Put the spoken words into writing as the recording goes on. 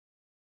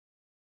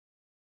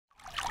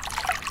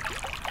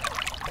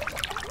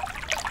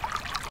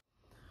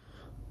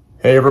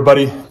Hey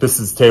everybody, this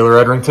is Taylor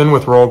Edrington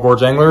with Royal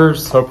Gorge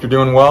Anglers. Hope you're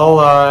doing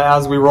well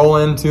as we roll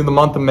into the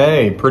month of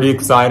May. Pretty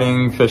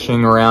exciting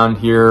fishing around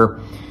here.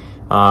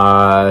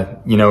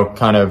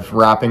 Kind of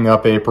wrapping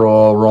up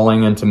April,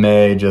 rolling into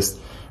May. Just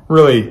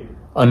really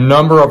a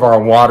number of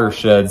our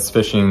watersheds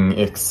fishing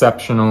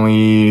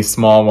exceptionally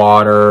small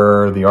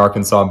water, the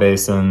Arkansas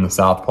Basin, the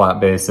South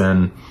Platte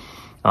Basin.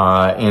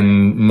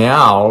 And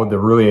now the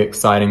really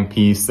exciting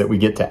piece that we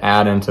get to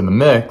add into the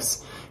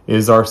mix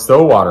is our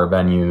Stillwater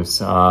venues.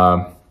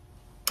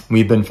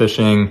 We've been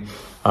fishing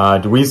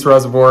Deweese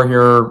Reservoir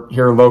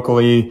here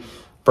locally,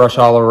 Brush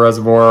Hollow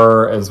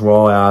Reservoir, as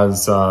well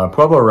as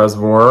Pueblo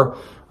Reservoir,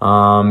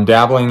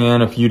 dabbling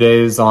in a few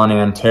days on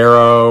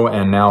Antero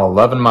and now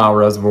 11 Mile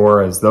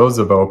Reservoir as those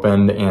have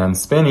opened, and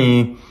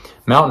Spinney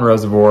Mountain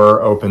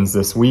Reservoir opens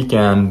this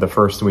weekend, the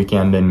first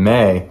weekend in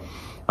May.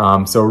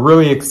 So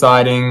really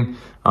exciting.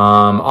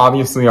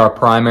 Obviously our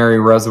primary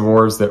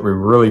reservoirs that we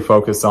really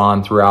focus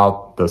on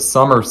throughout the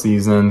summer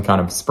season, kind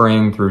of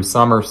spring through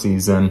summer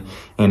season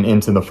and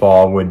into the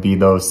fall, would be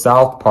those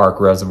South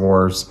Park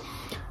reservoirs,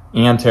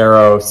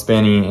 Antero,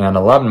 Spinney, and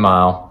 11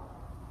 Mile.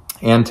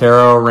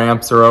 Antero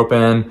ramps are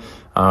open.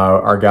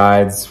 Our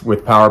guides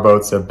with power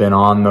boats have been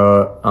on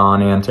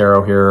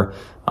Antero here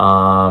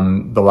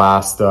the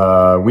last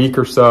week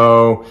or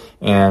so,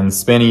 and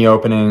Spinney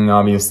opening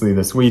obviously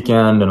this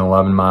weekend, and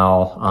 11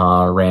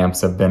 Mile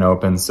ramps have been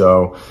open.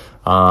 So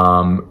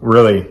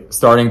really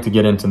starting to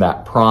get into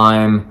that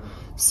prime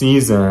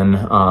season,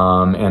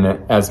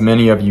 and as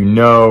many of you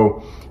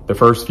know, the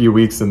first few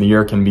weeks of the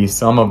year can be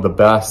some of the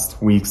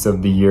best weeks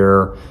of the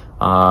year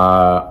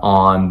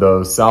on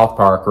those South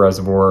Park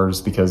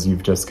reservoirs, because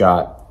you've just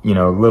got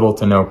little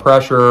to no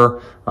pressure.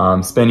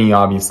 Spinney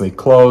obviously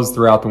closed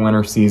throughout the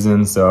winter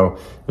season, so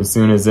as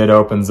soon as it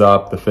opens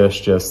up, the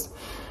fish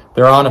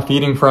they're on a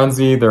feeding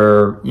frenzy.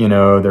 They're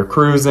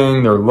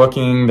cruising, they're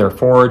looking, they're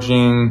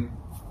foraging,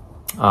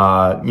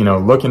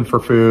 looking for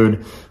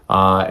food,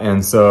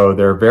 and so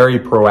they're very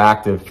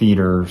proactive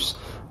feeders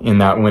in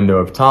that window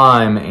of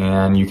time,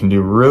 and you can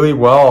do really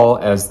well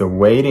as the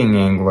wading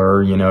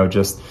angler,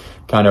 just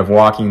kind of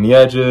walking the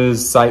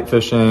edges, sight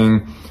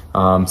fishing.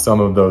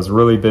 Some of those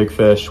really big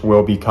fish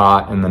will be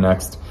caught in the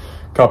next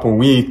couple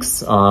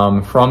weeks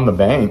from the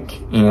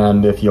bank.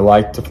 And if you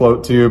like to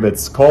float tube,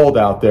 it's cold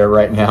out there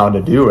right now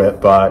to do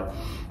it, but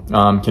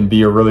can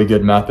be a really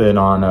good method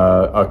on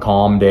a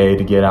calm day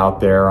to get out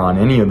there on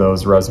any of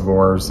those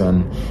reservoirs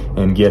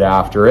and get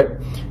after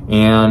it.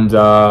 And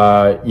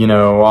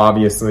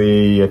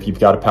obviously if you've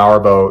got a power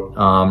boat,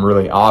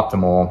 really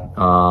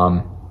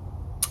optimal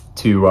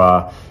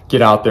to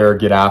get out there,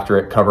 get after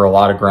it, cover a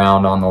lot of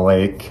ground on the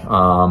lake,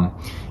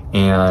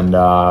 and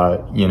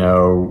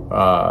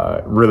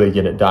really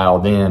get it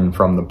dialed in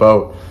from the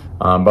boat.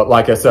 But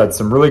like I said,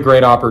 some really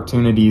great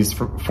opportunities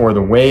for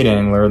the wade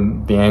angler,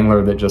 the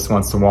angler that just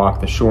wants to walk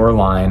the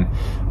shoreline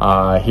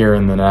here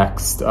in the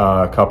next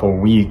couple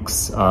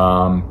weeks.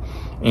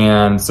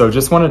 And so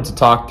just wanted to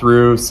talk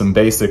through some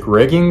basic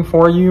rigging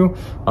for you.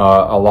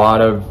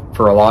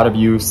 For a lot of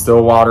you,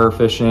 Stillwater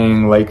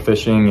fishing, lake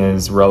fishing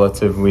is a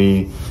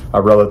relatively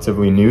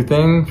new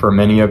thing. For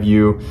many of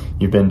you,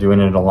 you've been doing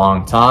it a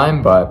long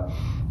time, but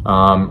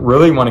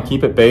really want to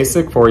keep it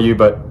basic for you,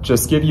 but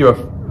just give you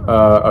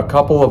a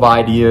couple of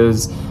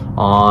ideas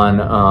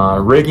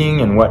on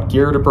rigging and what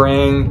gear to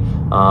bring,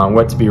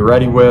 what to be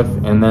ready with,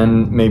 and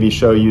then maybe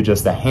show you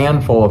just a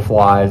handful of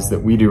flies that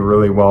we do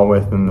really well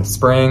with in the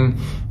spring,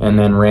 and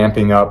then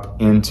ramping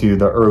up into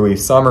the early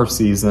summer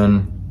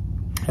season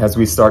as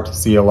we start to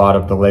see a lot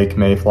of the lake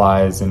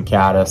mayflies and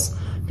caddis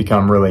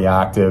become really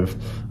active.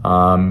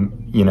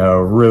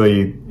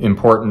 Really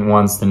important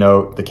ones to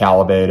note, the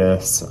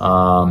calabatus,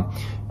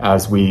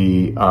 as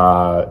we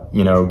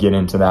get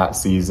into that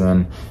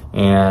season.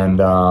 And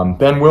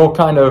then we'll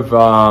kind of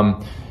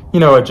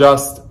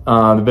adjust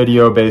the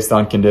video based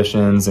on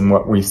conditions and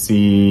what we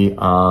see,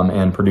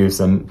 and produce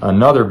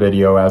another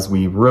video as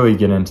we really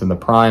get into the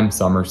prime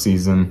summer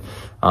season,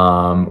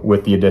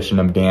 with the addition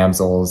of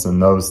damsels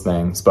and those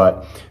things.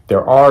 But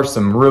there are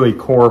some really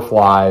core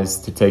flies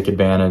to take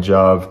advantage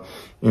of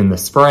in the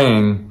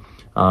spring,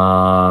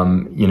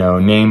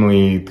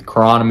 namely the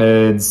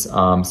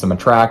chironomids, some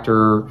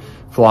attractor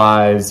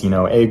flies,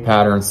 egg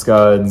pattern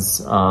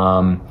scuds,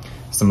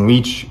 some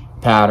leech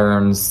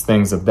patterns,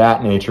 things of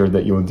that nature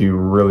that you'll do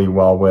really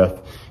well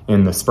with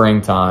in the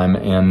springtime.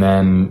 And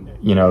then,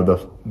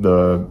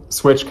 the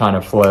switch kind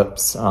of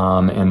flips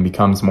and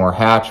becomes more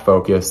hatch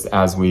focused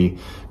as we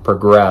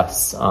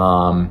progress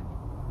into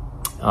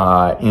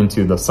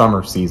the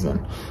summer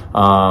season.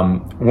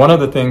 One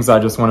of the things I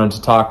just wanted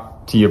to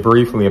talk to you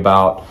briefly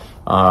about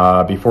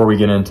before we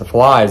get into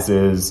flies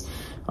is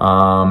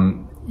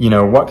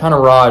what kind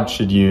of rod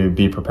should you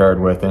be prepared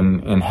with,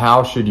 and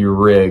how should you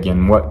rig,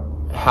 and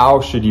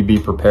how should you be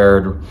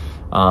prepared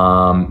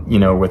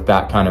with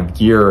that kind of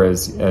gear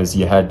as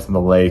you head to the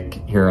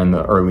lake here in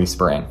the early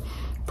spring.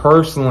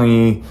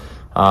 Personally,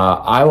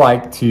 I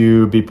like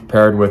to be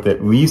prepared with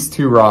at least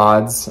 2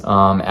 rods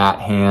at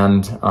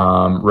hand,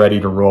 ready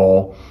to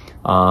roll.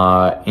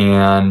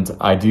 And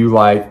I do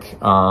like,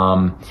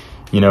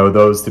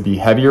 those to be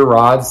heavier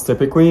rods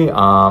typically.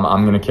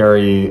 I'm gonna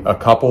carry a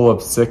couple of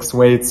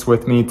 6-weights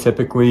with me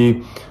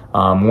typically.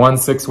 1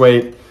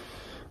 6-weight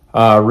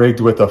rigged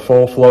with a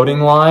full floating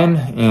line,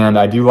 and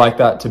I do like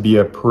that to be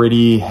a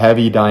pretty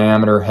heavy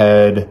diameter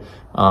head,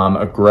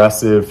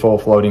 aggressive full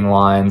floating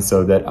line,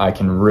 so that I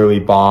can really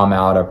bomb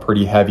out a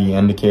pretty heavy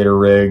indicator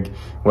rig,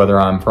 whether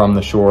I'm from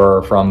the shore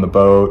or from the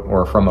boat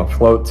or from a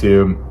float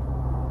tube.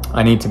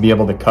 I need to be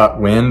able to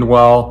cut wind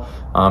well,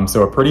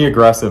 so a pretty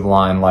aggressive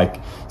line, like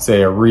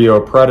say a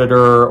Rio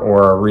Predator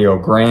or a Rio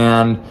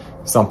Grande,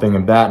 something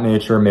of that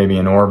nature, maybe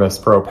an Orvis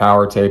Pro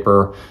Power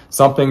Taper,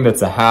 something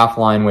that's a half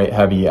line weight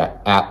heavy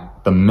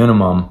at the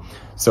minimum,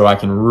 so I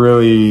can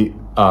really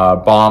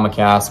bomb a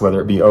cast,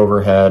 whether it be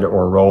overhead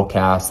or roll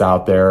cast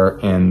out there,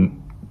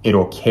 and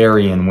it'll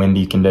carry in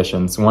windy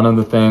conditions. One of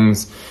the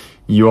things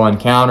you'll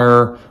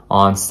encounter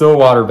on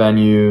stillwater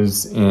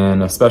venues,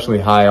 and especially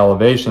high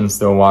elevation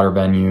stillwater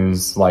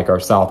venues like our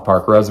South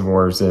Park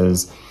reservoirs,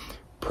 is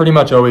pretty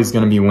much always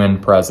going to be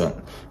wind present,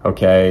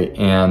 okay?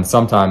 And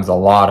sometimes a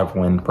lot of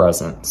wind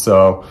present.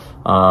 So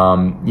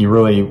you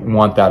really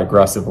want that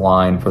aggressive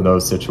line for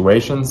those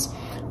situations.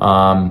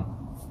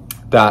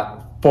 That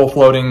full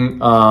floating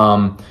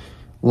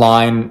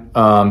line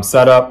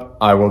setup,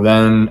 I will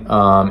then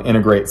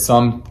integrate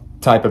some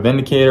type of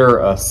indicator.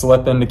 A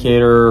slip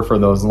indicator for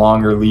those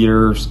longer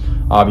leaders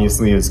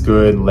obviously is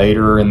good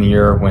later in the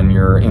year when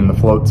you're in the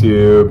float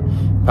tube,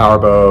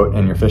 powerboat,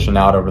 and you're fishing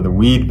out over the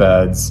weed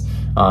beds,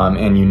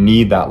 and you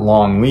need that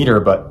long leader.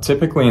 But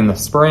typically in the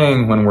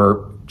spring, when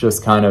we're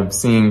just kind of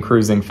seeing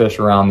cruising fish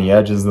around the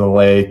edges of the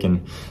lake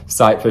and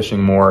sight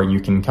fishing more,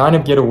 you can kind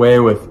of get away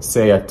with,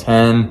 say, a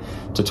 10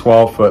 to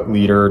 12 foot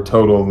leader,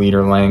 total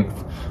leader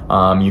length.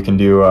 You can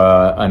do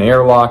an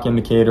airlock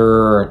indicator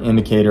or an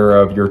indicator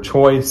of your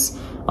choice.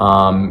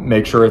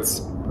 Make sure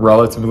it's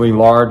relatively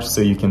large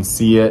so you can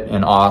see it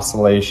in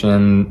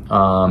oscillation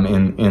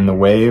in the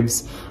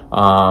waves.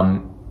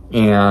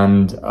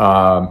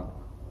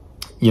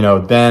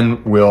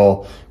 Then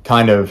we'll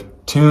kind of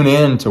tune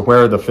in to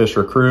where the fish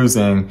are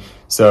cruising.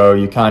 So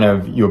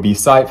you'll be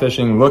sight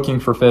fishing, looking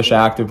for fish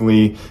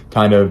actively,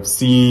 kind of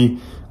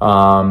see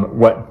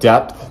what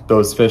depth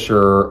those fish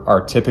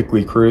are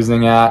typically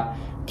cruising at.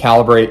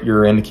 Calibrate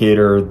your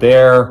indicator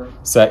there,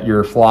 set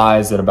your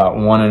flies at about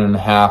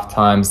 1.5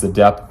 times the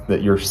depth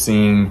that you're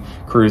seeing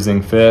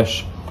cruising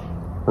fish.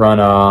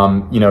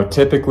 Run,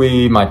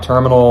 typically my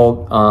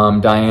terminal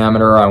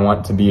diameter, I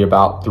want to be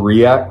about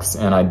 3x,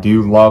 and I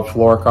do love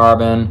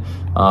fluorocarbon.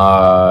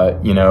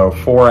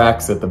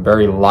 4x at the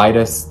very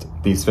lightest.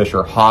 These fish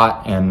are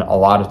hot and a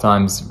lot of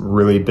times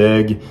really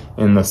big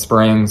in the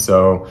spring,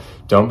 so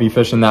don't be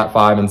fishing that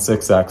 5 and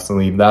 6x.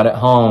 Leave that at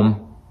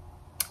home.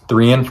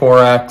 3 and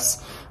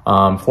 4x.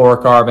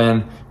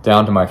 Fluorocarbon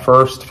down to my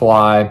first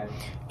fly,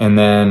 and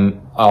then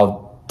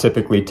I'll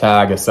typically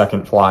tag a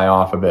second fly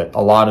off of it.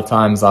 A lot of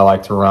times I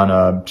like to run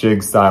a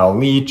jig style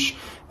leech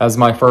as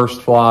my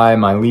first fly,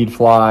 my lead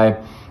fly,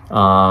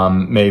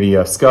 maybe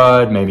a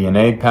scud, maybe an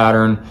egg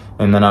pattern,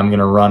 and then I'm going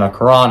to run a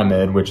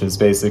chironomid, which is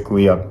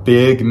basically a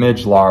big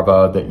midge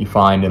larva that you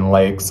find in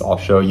lakes. I'll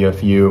show you a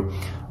few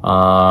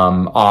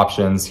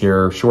options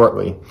here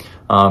shortly.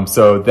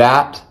 So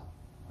that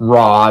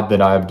rod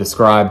that I've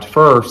described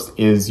first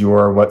is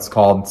your what's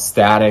called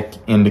static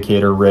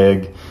indicator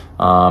rig.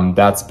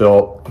 That's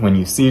built when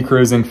you see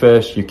cruising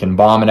fish, you can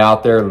bomb it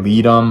out there,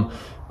 lead them,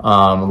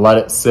 let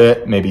it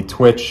sit, maybe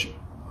twitch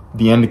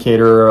the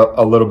indicator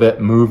a little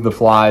bit, move the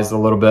flies a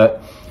little bit,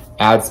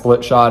 add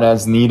split shot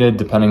as needed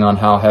depending on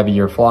how heavy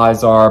your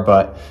flies are,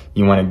 but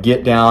you want to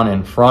get down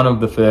in front of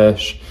the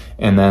fish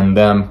and then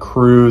them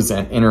cruise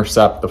and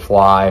intercept the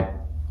fly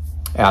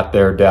at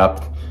their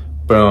depth.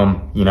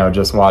 Boom,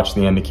 just watch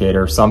the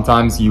indicator.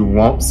 Sometimes you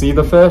won't see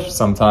the fish.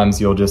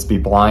 Sometimes you'll just be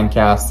blind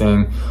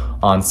casting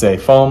on, say,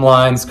 foam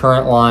lines,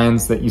 current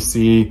lines that you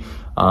see,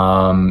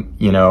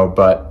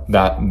 but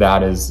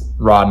that is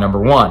rod number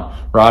 1.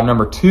 Rod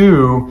number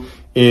 2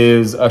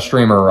 is a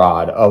streamer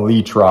rod, a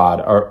leech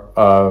rod,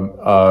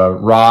 a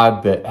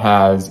rod that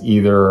has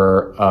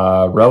either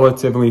a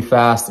relatively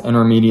fast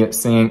intermediate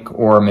sink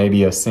or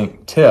maybe a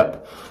sink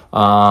tip.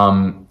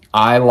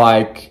 I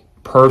like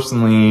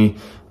personally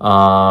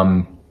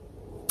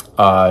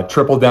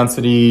triple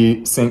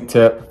density sink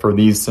tip for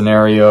these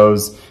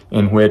scenarios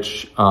in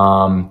which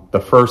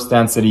the first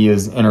density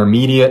is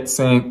intermediate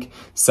sink,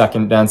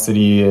 second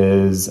density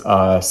is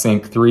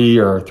sink 3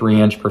 or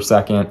 3 inch per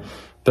second,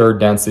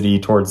 third density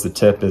towards the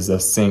tip is a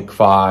sink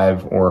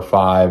 5 or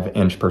 5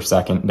 inch per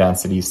second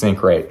density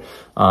sink rate.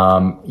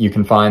 You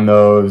can find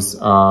those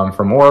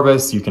from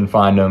Orvis, you can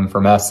find them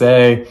from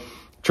SA.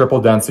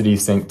 Triple density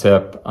sink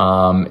tip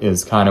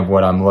is kind of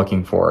what I'm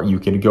looking for. You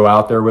could go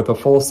out there with a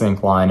full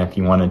sink line if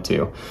you wanted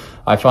to.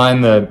 I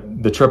find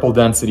the triple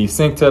density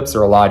sink tips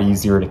are a lot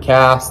easier to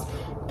cast,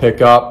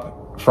 pick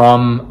up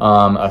from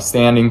a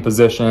standing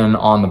position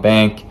on the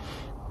bank,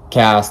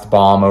 cast,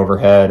 bomb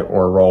overhead,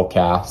 or roll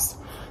cast.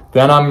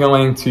 Then I'm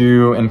going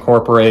to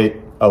incorporate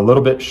a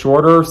little bit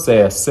shorter,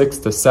 say a 6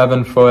 to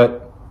 7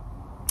 foot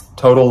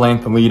total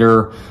length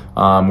leader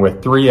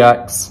with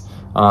 3X.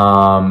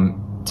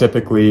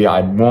 Typically,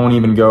 I won't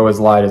even go as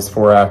light as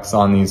 4X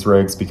on these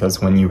rigs,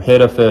 because when you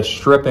hit a fish,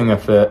 stripping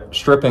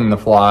the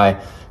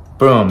fly,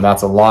 boom,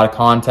 that's a lot of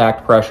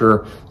contact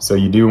pressure. So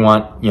you do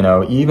want, you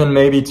know, even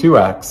maybe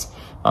 2X,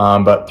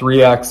 but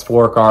 3X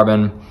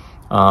fluorocarbon,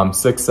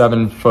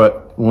 6-7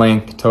 foot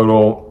length,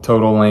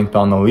 total length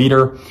on the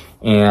leader.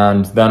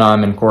 And then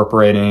I'm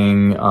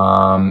incorporating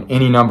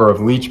any number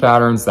of leech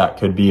patterns. That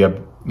could be a,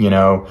 you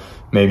know,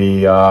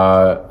 maybe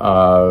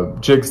a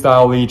jig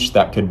style leech.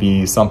 That could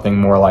be something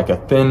more like a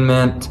thin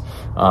mint,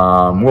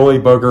 woolly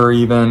booger,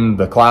 even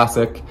the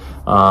classic.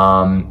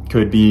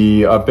 Could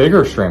be a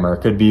bigger streamer.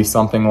 Could be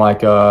something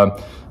like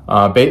a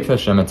bait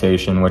fish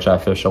imitation, which I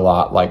fish a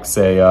lot, like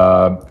say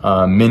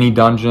a mini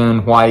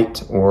dungeon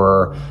white,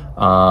 or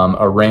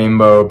a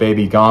rainbow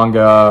baby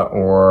ganga,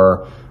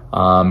 or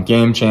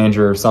game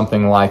changer,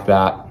 something like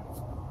that.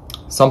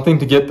 Something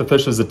to get the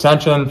fish's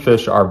attention.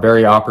 Fish are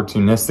very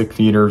opportunistic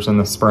feeders in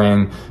the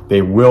spring.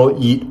 They will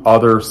eat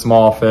other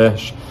small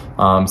fish.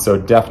 So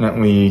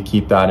definitely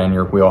keep that in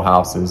your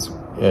wheelhouse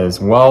as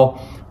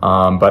well.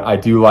 But I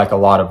do like a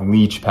lot of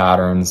leech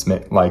patterns,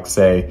 like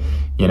say,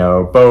 you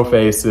know, bow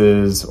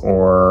faces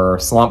or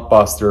slump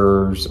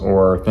busters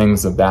or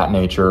things of that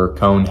nature,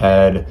 cone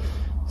head,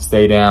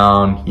 stay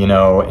down, you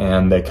know,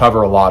 and they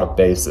cover a lot of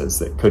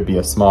bases. It could be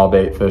a small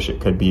bait fish, it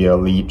could be a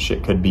leech,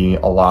 it could be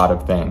a lot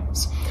of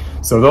things.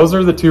 So those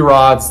are the two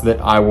rods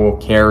that I will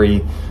carry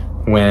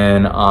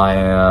when I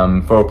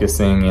am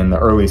focusing in the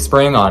early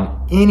spring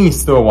on any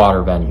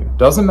Stillwater venue.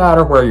 Doesn't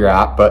matter where you're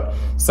at, but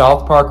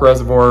South Park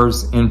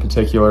reservoirs in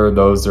particular,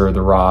 those are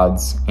the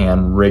rods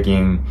and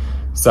rigging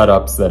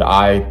setups that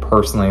I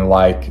personally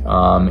like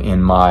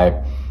in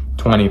my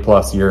 20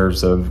 plus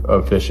years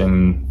of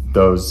fishing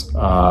those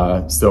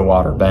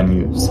Stillwater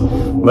venues.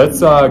 Let's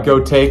go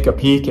take a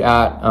peek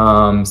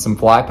at some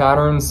fly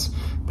patterns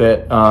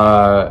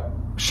that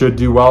should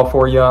do well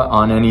for you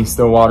on any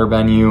Stillwater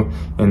venue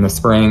in the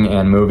spring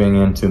and moving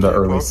into the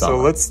early summer.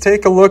 So let's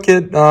take a look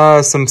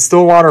at some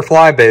Stillwater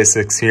fly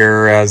basics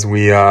here as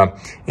we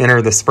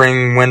enter the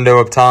spring window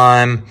of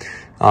time,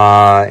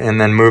 and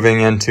then moving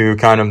into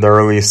kind of the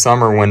early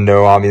summer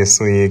window,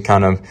 obviously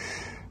kind of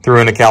threw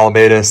in a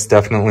Callibatus,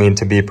 definitely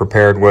to be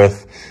prepared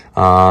with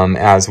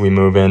as we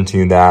move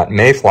into that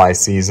mayfly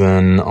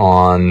season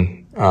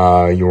on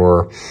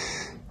your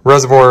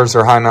reservoirs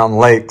or high mountain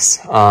lakes.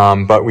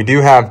 But we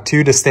do have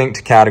two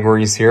distinct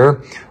categories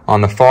here.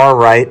 On the far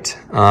right,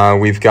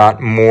 we've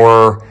got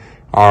more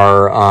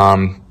our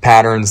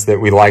patterns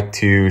that we like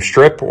to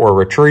strip or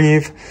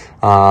retrieve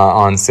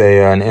on,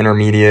 say, an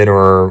intermediate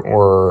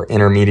or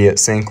intermediate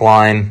sink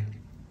line.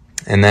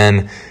 And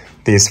then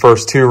these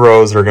first two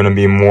rows are going to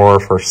be more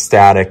for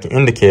static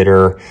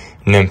indicator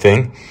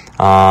nymphing.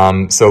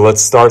 So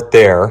let's start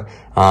there.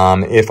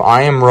 If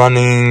I am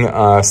running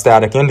a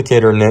static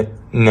indicator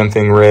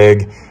nymphing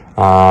rig,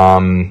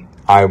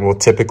 I will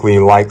typically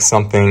like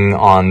something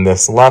on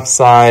this left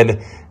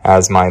side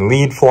as my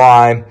lead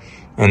fly,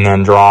 and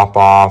then drop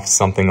off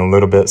something a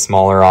little bit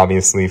smaller,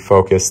 obviously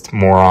focused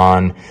more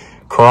on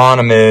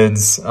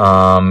chironomids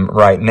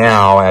right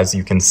now, as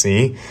you can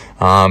see.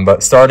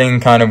 But starting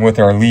kind of with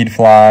our lead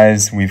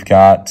flies, we've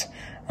got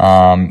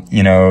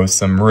you know,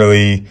 some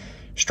really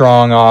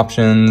strong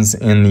options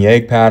in the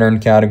egg pattern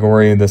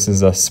category. This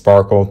is a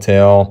sparkle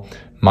tail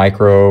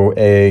micro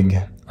egg.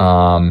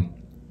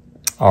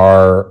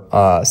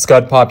 Our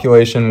scud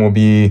population will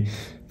be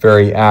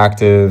very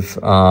active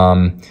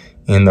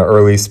in the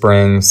early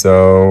spring.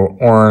 So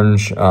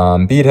orange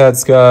beadhead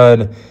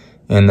scud,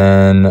 and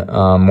then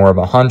more of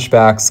a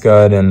hunchback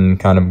scud and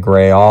kind of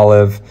gray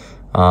olive.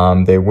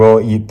 They will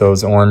eat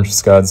those orange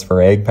scuds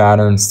for egg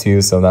patterns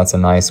too, so that's a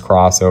nice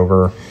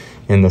crossover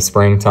in the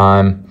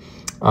springtime.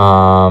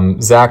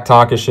 Zach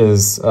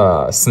Takish's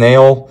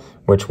snail,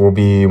 which will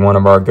be one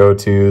of our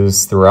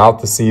go-tos throughout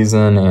the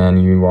season,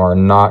 and you are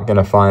not going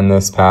to find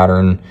this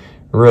pattern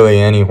really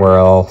anywhere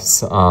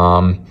else.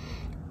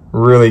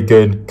 Really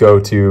good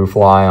go-to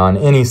fly on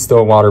any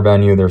Stillwater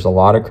venue. There's a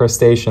lot of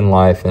crustacean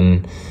life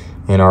in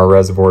our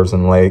reservoirs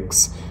and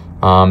lakes.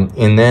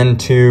 And then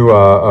two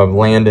of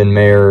Landon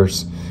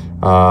Mayer's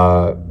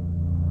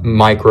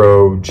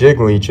micro jig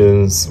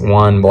leeches,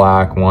 one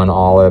black, one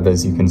olive,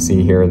 as you can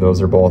see here.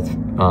 Those are both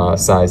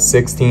size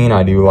 16.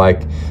 I do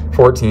like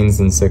 14s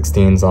and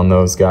 16s on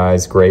those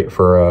guys. Great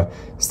for a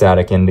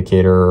static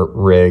indicator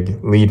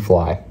rig lead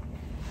fly.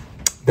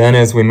 Then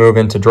as we move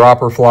into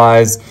dropper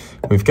flies,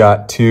 we've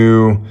got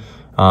two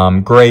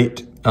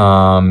great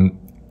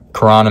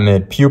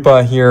chironomid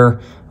pupa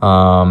here.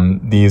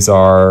 These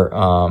are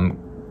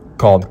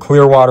called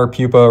Clearwater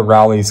pupa,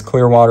 Rowley's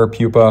Clearwater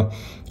pupa.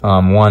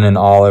 One in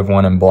olive,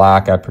 one in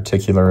black. I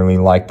particularly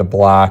like the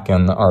black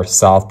in our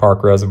South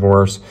Park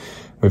reservoirs.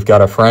 We've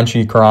got a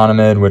Frenchie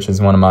chironomid, which is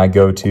one of my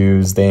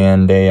go-tos day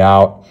in, day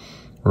out,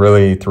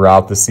 really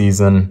throughout the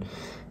season.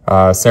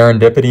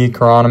 Serendipity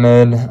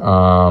chironomid,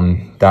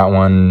 that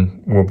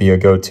one will be a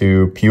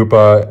go-to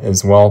pupa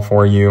as well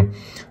for you.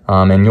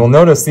 And you'll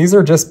notice these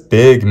are just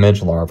big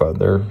midge larvae.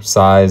 They're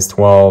size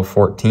 12,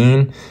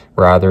 14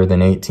 rather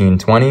than 18,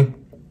 20.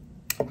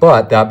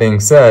 But that being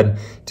said,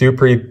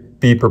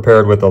 be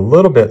prepared with a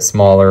little bit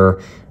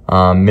smaller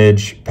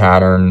midge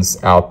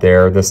patterns out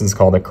there. This is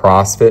called a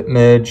CrossFit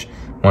midge.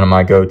 One of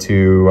my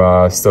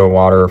go-to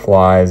Stillwater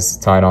flies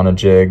tied on a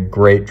jig,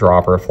 great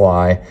dropper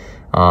fly,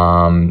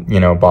 you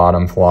know,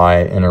 bottom fly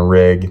in a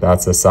rig.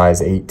 That's a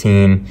size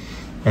 18.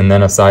 And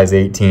then a size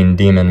 18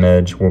 demon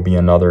midge will be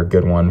another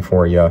good one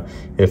for you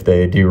if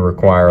they do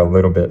require a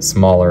little bit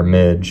smaller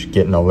midge,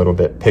 getting a little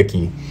bit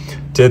picky.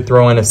 Did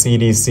throw in a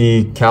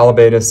CDC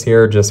calabatus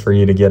here just for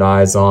you to get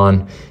eyes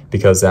on,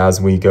 because as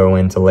we go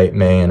into late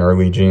May and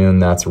early June,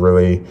 that's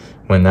really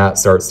when that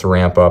starts to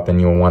ramp up, and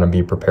you'll want to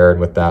be prepared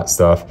with that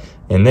stuff.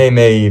 And they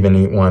may even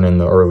eat one in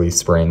the early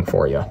spring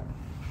for you.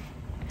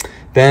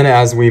 Then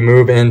as we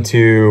move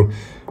into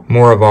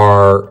more of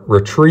our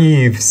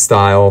retrieve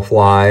style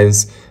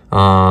flies,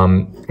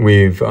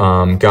 we've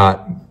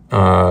got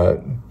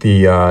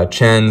the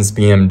Chen's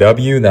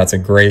BMW. That's a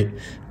great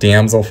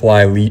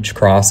damselfly leech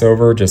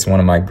crossover, just one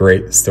of my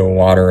great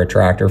Stillwater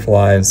attractor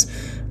flies.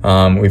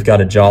 We've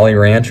got a Jolly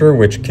Rancher,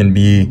 which can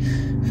be,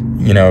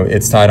 you know,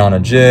 it's tied on a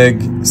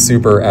jig,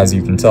 super, as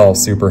you can tell,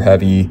 super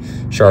heavy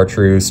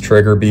chartreuse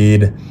trigger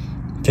bead.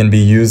 Can be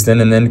used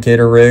in an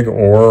indicator rig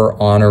or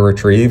on a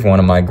retrieve, one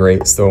of my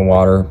great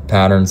Stillwater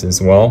patterns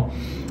as well.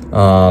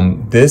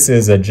 This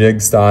is a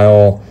jig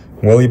style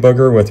woolly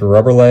booger with a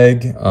rubber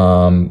leg.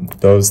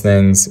 Those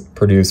things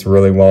produce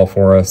really well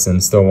for us in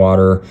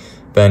Stillwater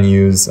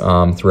venues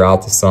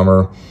throughout the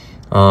summer.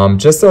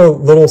 Just a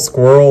little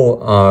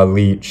squirrel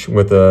leech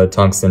with a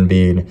tungsten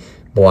bead,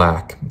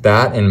 black.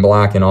 That and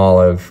black and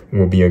olive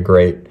will be a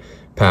great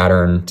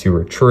pattern to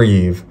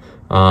retrieve.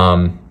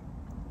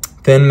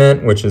 Thin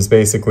Mint, which is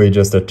basically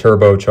just a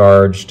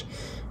turbocharged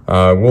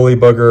woolly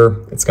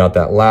booger. It's got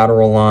that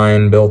lateral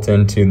line built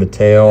into the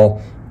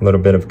tail, a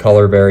little bit of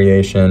color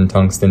variation,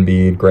 tungsten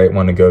bead, great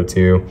one to go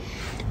to.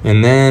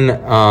 And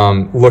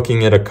then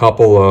looking at a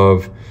couple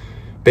of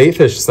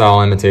baitfish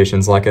style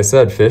imitations, like I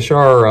said, fish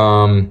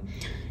are,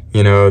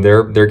 you know,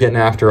 they're getting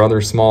after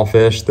other small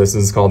fish. This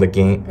is called a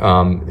game,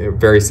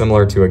 very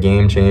similar to a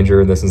game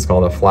changer. This is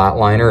called a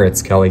flatliner.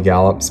 It's Kelly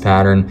Gallup's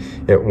pattern.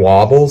 It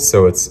wobbles,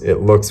 so it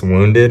looks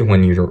wounded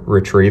when you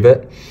retrieve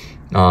it.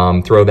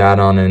 Throw that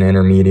on an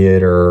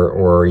intermediate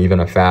or even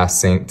a fast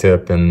sink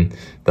tip, and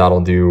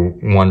that'll do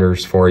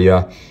wonders for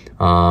you.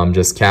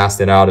 Just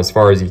cast it out as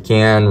far as you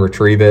can,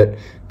 retrieve it,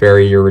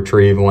 vary your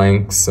retrieve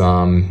lengths,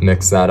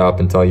 mix that up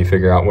until you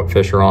figure out what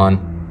fish are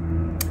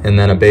on. And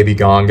then a baby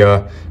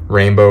ganga,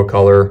 rainbow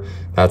color.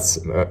 That's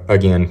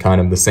again kind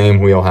of the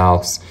same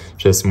wheelhouse,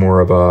 just more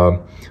of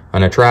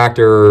an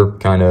attractor,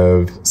 kind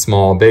of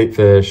small bait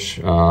fish,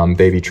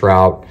 baby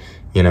trout,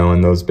 you know,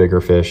 and those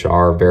bigger fish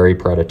are very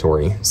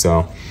predatory.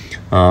 So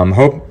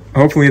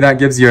hopefully that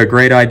gives you a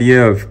great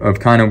idea of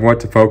kind of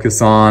what to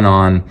focus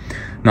on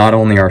not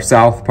only our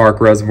South Park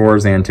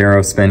reservoirs,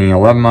 Antero, Spinney,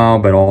 11 Mile,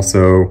 but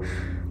also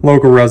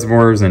local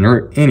reservoirs and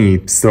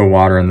any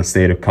Stillwater in the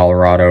state of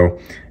Colorado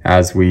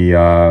as we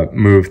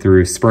move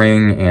through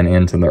spring and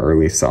into the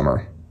early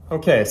summer.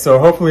 Okay, so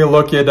hopefully a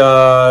look at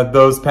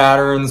those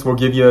patterns will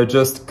give you a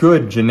just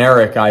good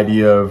generic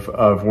idea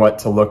of what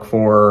to look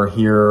for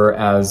here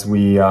as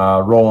we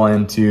roll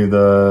into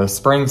the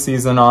spring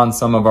season on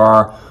some of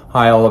our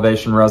high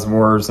elevation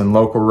reservoirs and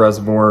local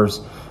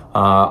reservoirs.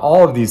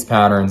 All of these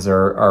patterns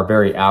are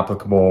very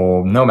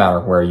applicable no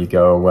matter where you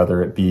go,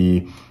 whether it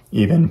be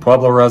even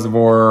Pueblo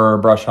Reservoir,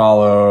 Brush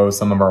Hollow,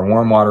 some of our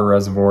warm water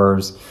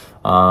reservoirs,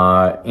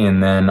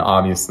 and then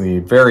obviously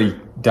very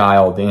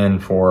dialed in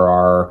for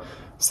our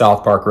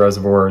South Park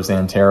reservoirs,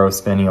 Antero,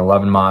 Spinney,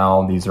 11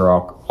 Mile. These are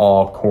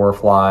all core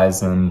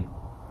flies, and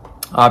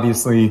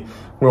obviously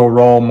we'll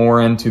roll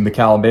more into the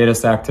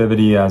calabatus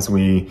activity as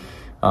we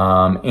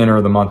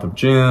enter the month of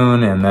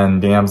June, and then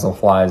damsel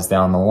flies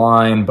down the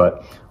line.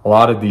 But a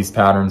lot of these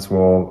patterns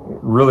will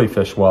really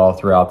fish well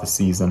throughout the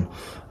season.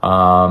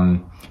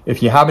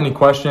 If you have any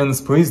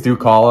questions, please do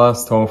call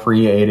us toll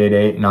free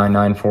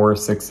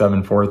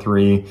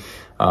 888-994-6743.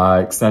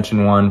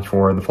 Extension 1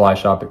 for the fly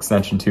shop,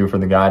 extension 2 for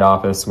the guide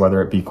office,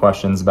 whether it be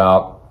questions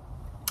about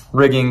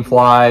rigging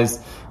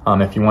flies.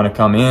 If you want to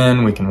come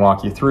in, we can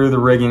walk you through the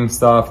rigging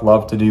stuff.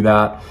 Love to do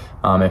that.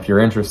 If you're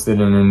interested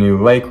in a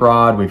new lake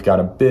rod, we've got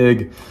a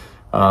big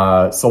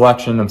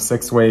selection of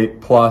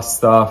 6-weight plus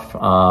stuff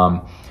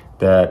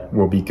that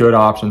will be good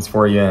options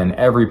for you in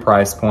every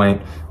price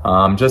point.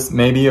 Just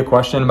maybe a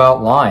question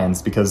about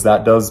lines, because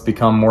that does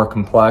become more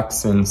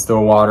complex in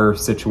Stillwater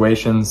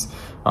situations.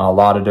 A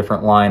lot of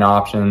different line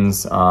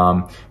options.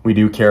 We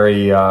do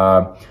carry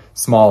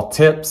small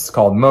tips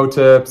called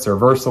Mo-tips or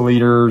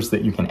Versaleaders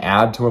that you can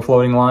add to a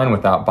floating line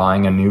without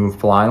buying a new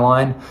fly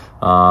line.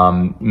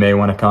 You may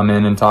want to come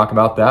in and talk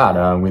about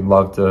that. We'd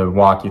love to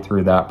walk you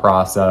through that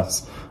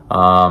process.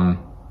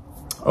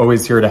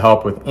 Always here to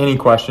help with any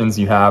questions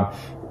you have.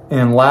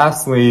 And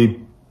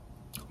lastly,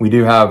 we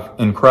do have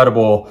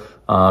incredible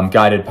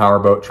guided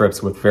powerboat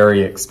trips with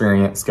very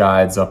experienced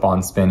guides up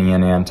on Spinney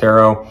and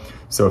Antero.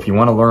 So if you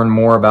want to learn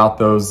more about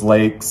those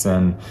lakes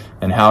and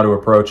how to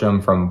approach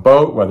them from a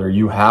boat, whether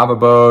you have a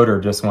boat or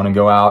just want to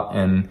go out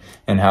and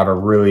have a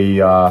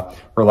really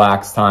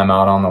relaxed time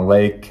out on the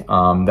lake,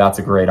 that's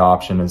a great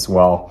option as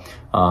well.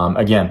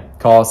 Again,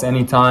 call us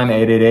anytime,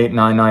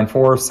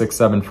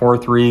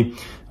 888-994-6743.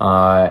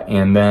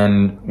 And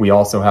then we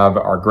also have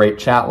our great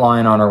chat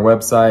line on our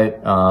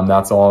website.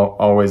 That's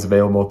always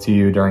available to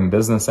you during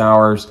business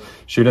hours.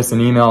 Shoot us an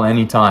email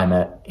anytime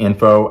at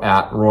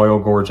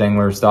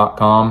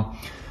info@royalgorgeanglers.com.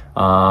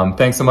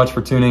 Thanks so much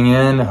for tuning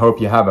in. Hope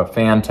you have a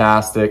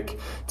fantastic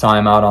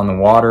time out on the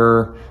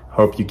water.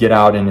 Hope you get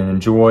out and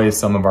enjoy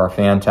some of our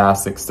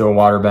fantastic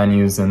Stillwater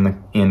venues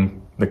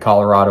in the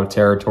Colorado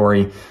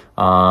territory.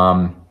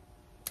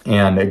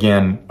 And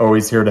again,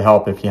 always here to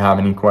help if you have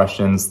any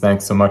questions.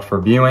 Thanks so much for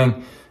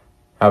viewing.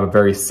 Have a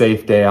very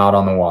safe day out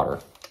on the water.